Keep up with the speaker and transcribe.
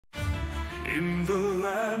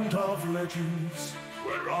land of legends,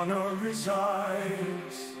 where honor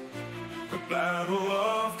resides. The battle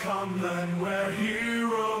of Camlann, where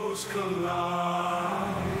heroes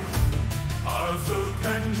collide. Author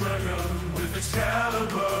Pendragon, with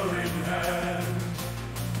Excalibur in hand.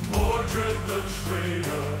 Mordred the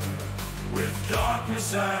traitor, with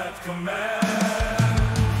darkness at command.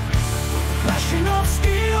 Clashing of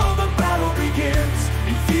steel, the battle begins.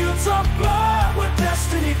 In fields of blood, where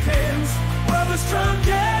destiny pins. Brothers turned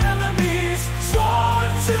enemies,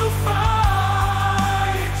 sworn to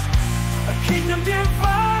fight. A kingdom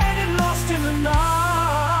divided, lost in the night.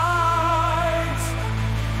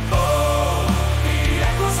 Oh, the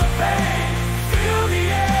echoes of pain fill the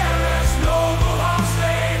air as noble hearts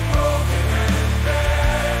lay broken and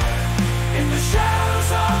bare. In the shadows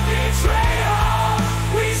of betrayal,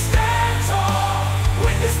 we stand tall,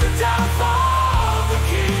 witness the downfall of the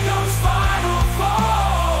kingdom's final fall.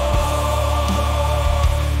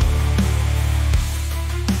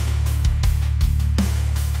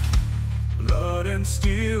 Blood and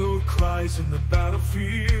steel cries in the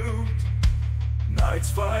battlefield. Knights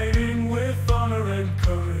fighting with honor and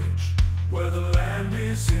courage, where the land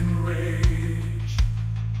is in rage.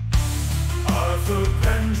 Author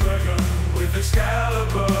Pendragon, with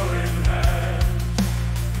Excalibur in hand.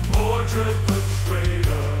 Mordred the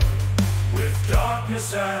traitor, with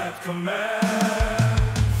darkness at command.